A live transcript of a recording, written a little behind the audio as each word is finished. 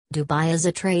Dubai is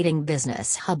a trading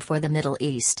business hub for the Middle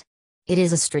East. It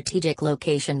is a strategic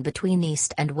location between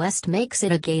East and West, makes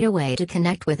it a gateway to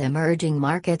connect with emerging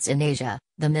markets in Asia,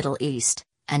 the Middle East,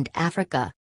 and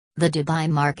Africa. The Dubai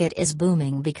market is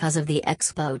booming because of the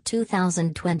Expo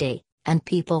 2020, and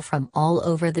people from all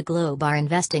over the globe are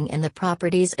investing in the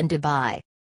properties in Dubai.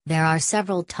 There are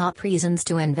several top reasons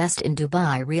to invest in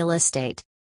Dubai real estate.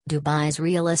 Dubai's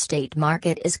real estate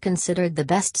market is considered the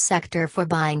best sector for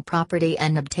buying property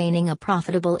and obtaining a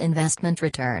profitable investment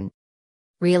return.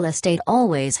 Real estate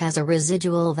always has a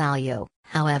residual value,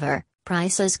 however,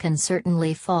 prices can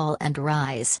certainly fall and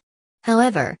rise.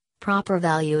 However, proper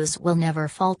values will never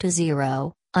fall to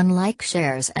zero, unlike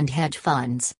shares and hedge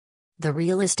funds. The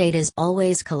real estate is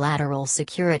always collateral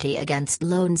security against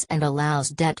loans and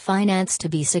allows debt finance to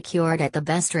be secured at the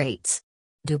best rates.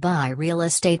 Dubai real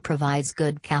estate provides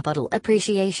good capital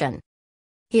appreciation.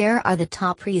 Here are the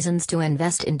top reasons to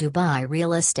invest in Dubai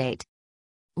real estate.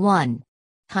 1.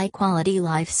 High-quality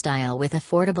lifestyle with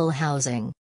affordable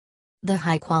housing. The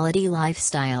high-quality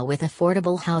lifestyle with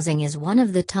affordable housing is one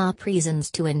of the top reasons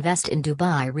to invest in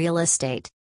Dubai real estate.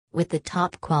 With the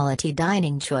top-quality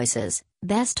dining choices,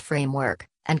 best framework,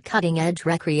 and cutting-edge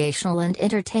recreational and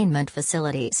entertainment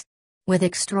facilities. With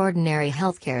extraordinary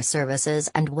healthcare services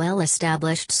and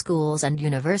well-established schools and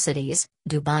universities,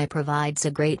 Dubai provides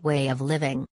a great way of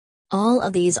living. All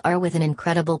of these are with an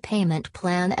incredible payment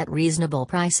plan at reasonable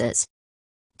prices.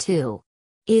 2.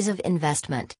 Ease of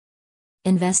investment.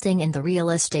 Investing in the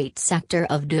real estate sector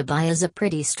of Dubai is a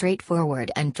pretty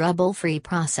straightforward and trouble-free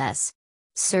process.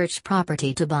 Search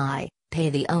property to buy, pay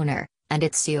the owner, and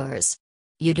it's yours.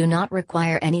 You do not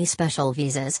require any special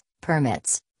visas,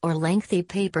 permits, or lengthy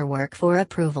paperwork for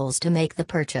approvals to make the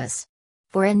purchase.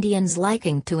 For Indians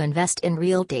liking to invest in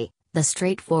realty, the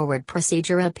straightforward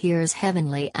procedure appears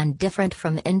heavenly and different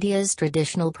from India's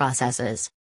traditional processes.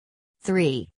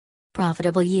 3.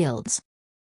 Profitable yields.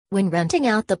 When renting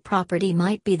out the property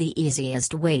might be the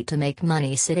easiest way to make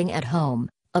money sitting at home,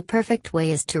 a perfect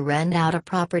way is to rent out a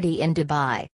property in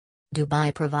Dubai.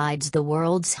 Dubai provides the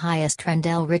world's highest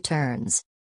rental returns.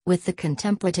 With the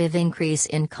contemplative increase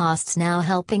in costs now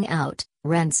helping out,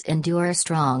 rents endure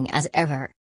strong as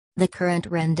ever. The current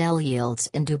rental yields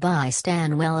in Dubai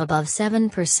stand well above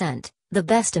 7%, the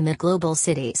best amid global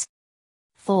cities.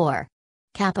 4.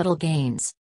 Capital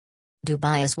gains.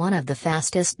 Dubai is one of the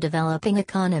fastest developing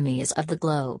economies of the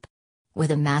globe. With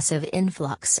a massive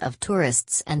influx of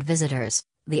tourists and visitors,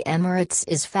 the Emirates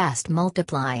is fast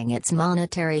multiplying its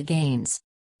monetary gains.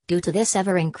 Due to this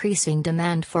ever-increasing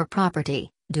demand for property,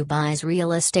 Dubai's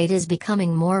real estate is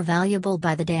becoming more valuable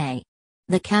by the day.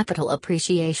 The capital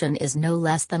appreciation is no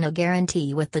less than a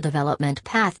guarantee with the development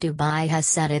path Dubai has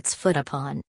set its foot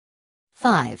upon.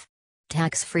 5.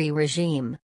 Tax-free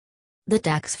regime. The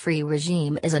tax-free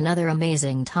regime is another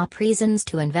amazing top reasons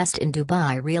to invest in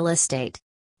Dubai real estate.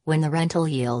 When the rental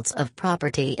yields of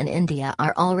property in India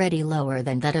are already lower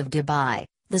than that of Dubai,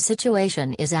 the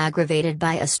situation is aggravated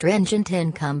by a stringent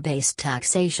income-based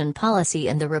taxation policy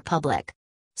in the Republic.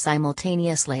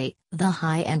 Simultaneously, the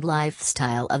high-end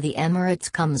lifestyle of the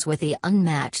Emirates comes with the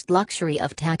unmatched luxury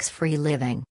of tax-free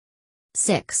living.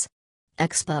 6.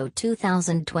 Expo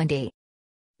 2020.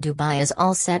 Dubai is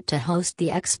all set to host the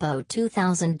Expo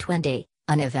 2020,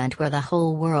 an event where the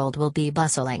whole world will be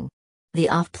bustling. The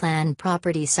off-plan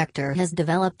property sector has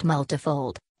developed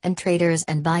multifold, and traders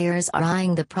and buyers are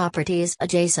eyeing the properties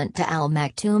adjacent to Al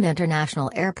Maktoum International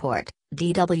Airport,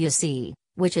 DWC,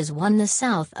 which is the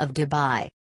south of Dubai.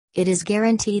 It is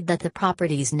guaranteed that the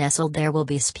properties nestled there will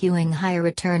be spewing high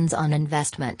returns on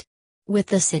investment. With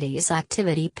the city's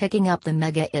activity picking up the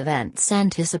mega event's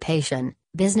anticipation,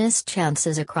 business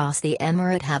chances across the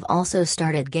Emirate have also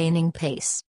started gaining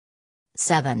pace.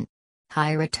 7.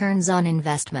 High returns on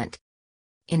investment.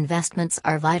 Investments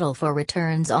are vital for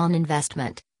returns on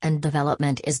investment, and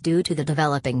development is due to the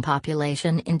developing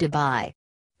population in Dubai.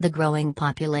 The growing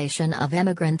population of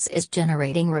immigrants is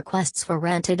generating requests for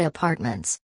rented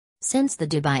apartments. Since the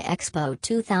Dubai Expo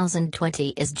 2020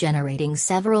 is generating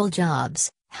several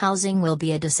jobs, housing will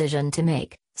be a decision to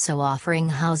make, so offering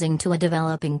housing to a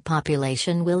developing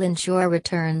population will ensure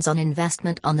returns on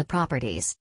investment on the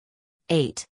properties.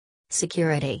 8.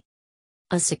 Security.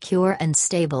 A secure and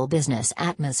stable business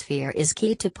atmosphere is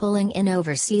key to pulling in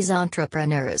overseas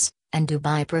entrepreneurs, and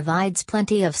Dubai provides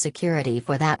plenty of security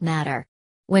for that matter.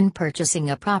 When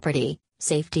purchasing a property,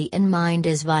 safety in mind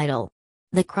is vital.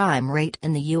 The crime rate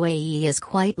in the UAE is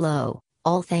quite low,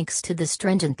 all thanks to the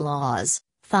stringent laws,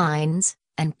 fines,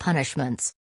 and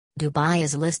punishments. Dubai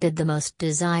is listed the most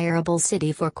desirable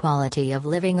city for quality of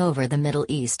living over the Middle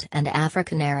East and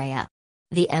African area.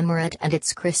 The Emirate and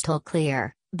its crystal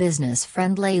clear,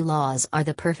 Business-friendly laws are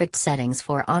the perfect settings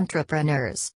for entrepreneurs.